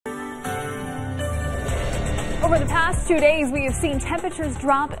Over the past 2 days, we have seen temperatures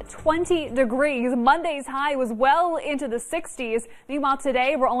drop 20 degrees. Monday's high was well into the 60s. Meanwhile,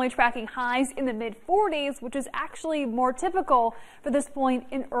 today we're only tracking highs in the mid-40s, which is actually more typical for this point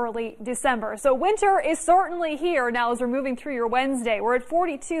in early December. So winter is certainly here now as we're moving through your Wednesday. We're at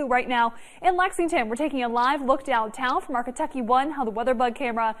 42 right now in Lexington. We're taking a live look downtown from our Kentucky One, how the WeatherBug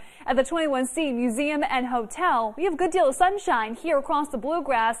camera at the 21C Museum and Hotel. We have a good deal of sunshine here across the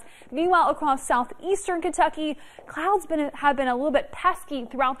bluegrass. Meanwhile, across southeastern Kentucky, clouds have been a little bit pesky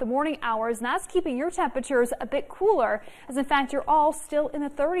throughout the morning hours, and that's keeping your temperatures a bit cooler, as in fact you're all still in the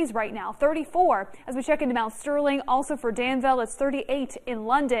 30s right now. 34 as we check into Mount Sterling. Also for Danville, it's 38 in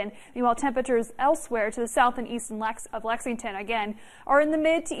London. Meanwhile, temperatures elsewhere to the south and east of Lexington again are in the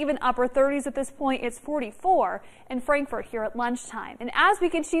mid to even upper 30s at this point. It's 44 in Frankfort here at lunchtime. And as we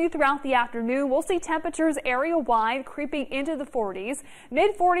continue throughout the afternoon, we'll see temperatures area wide creeping into the 40s,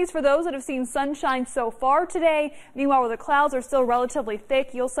 mid 40s for those that have seen sunshine so far today. Meanwhile, where the clouds are still relatively thick,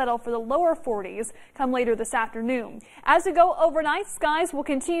 you'll settle for the lower 40s come later this afternoon. As we go overnight, skies will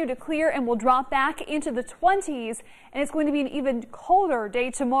continue to clear and will drop back into the 20s, and it's going to be an even colder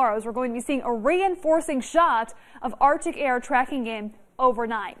day tomorrow as we're going to be seeing a reinforcing shot of Arctic air tracking in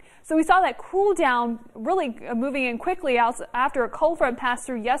overnight. So we saw that cool down really moving in quickly out after a cold front passed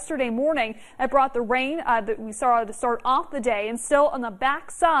through yesterday morning that brought the rain that we saw to start off the day, and still on the back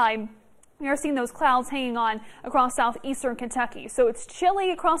side we are seeing those clouds hanging on across southeastern Kentucky. So it's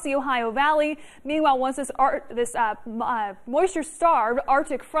chilly across the Ohio Valley. Meanwhile, once this moisture-starved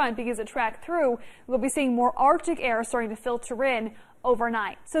Arctic front begins to track through, we'll be seeing more Arctic air starting to filter in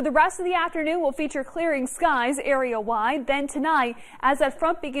overnight. So the rest of the afternoon will feature clearing skies area-wide. Then tonight, as that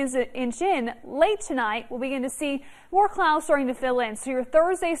front begins to inch in, late tonight, we'll begin to see more clouds starting to fill in. So your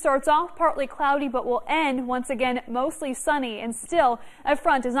Thursday starts off partly cloudy, but will end once again mostly sunny. And still, that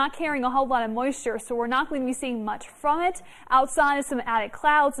front is not carrying a whole lot of moisture, so we're not going to be seeing much from it. Outside is some added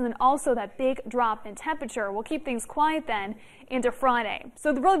clouds, and then also that big drop in temperature will keep things quiet then into Friday.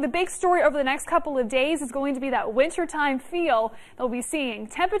 So really the big story over the next couple of days is going to be that wintertime feel that we'll be seeing.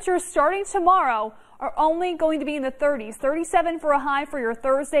 Temperatures starting tomorrow are only going to be in the 30s. 37 for a high for your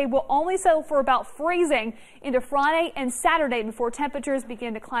Thursday. Will only settle for about freezing into Friday and Saturday before temperatures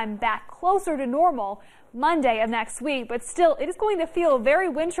begin to climb back closer to normal Monday of next week. But still, it is going to feel very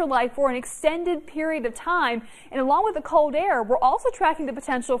winter-like for an extended period of time. And along with the cold air, we're also tracking the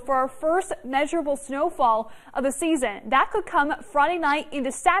potential for our first measurable snowfall of the season. That could come Friday night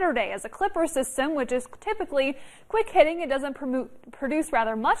into Saturday as a clipper system, which is typically quick hitting. It doesn't produce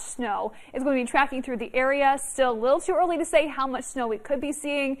rather much snow. It's going to be tracking through the area. Still a little too early to say how much snow we could be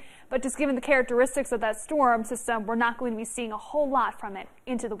seeing, but just given the characteristics of that storm system, we're not going to be seeing a whole lot from it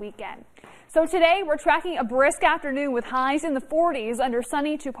into the weekend. So today we're tracking a brisk afternoon with highs in the 40s under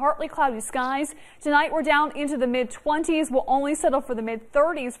sunny to partly cloudy skies. Tonight we're down into the mid-20s. We'll only settle for the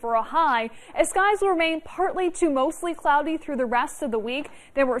mid-30s for a high, as skies will remain partly to mostly cloudy through the rest of the week.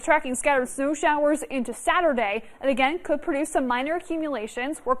 Then we're tracking scattered snow showers into Saturday, and again could produce some minor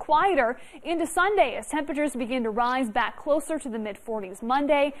accumulations. We're quieter into Sunday as temperatures begin to rise back closer to the mid-40s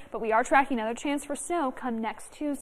Monday, but we are tracking another chance for snow come next Tuesday.